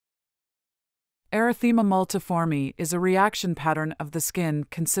Erythema multiforme is a reaction pattern of the skin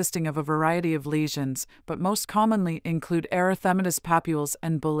consisting of a variety of lesions, but most commonly include erythematous papules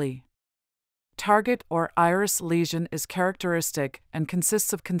and bullae. Target or iris lesion is characteristic and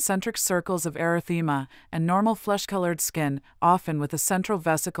consists of concentric circles of erythema and normal flesh-colored skin, often with a central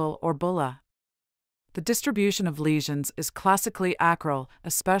vesicle or bulla. The distribution of lesions is classically acral,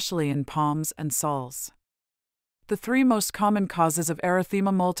 especially in palms and soles. The three most common causes of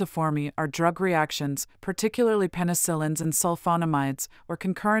erythema multiforme are drug reactions, particularly penicillins and sulfonamides, or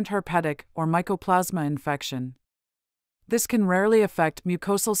concurrent herpetic or mycoplasma infection. This can rarely affect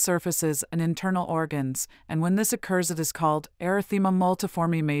mucosal surfaces and internal organs, and when this occurs it is called erythema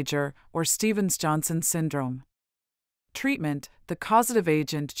multiforme major or Stevens-Johnson syndrome. Treatment: the causative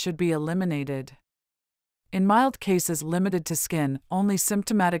agent should be eliminated. In mild cases limited to skin, only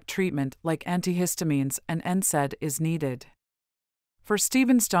symptomatic treatment like antihistamines and NSAID is needed. For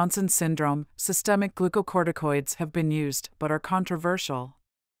Stevens-Johnson syndrome, systemic glucocorticoids have been used but are controversial.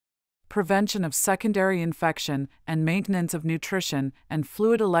 Prevention of secondary infection and maintenance of nutrition and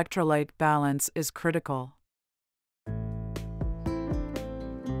fluid electrolyte balance is critical.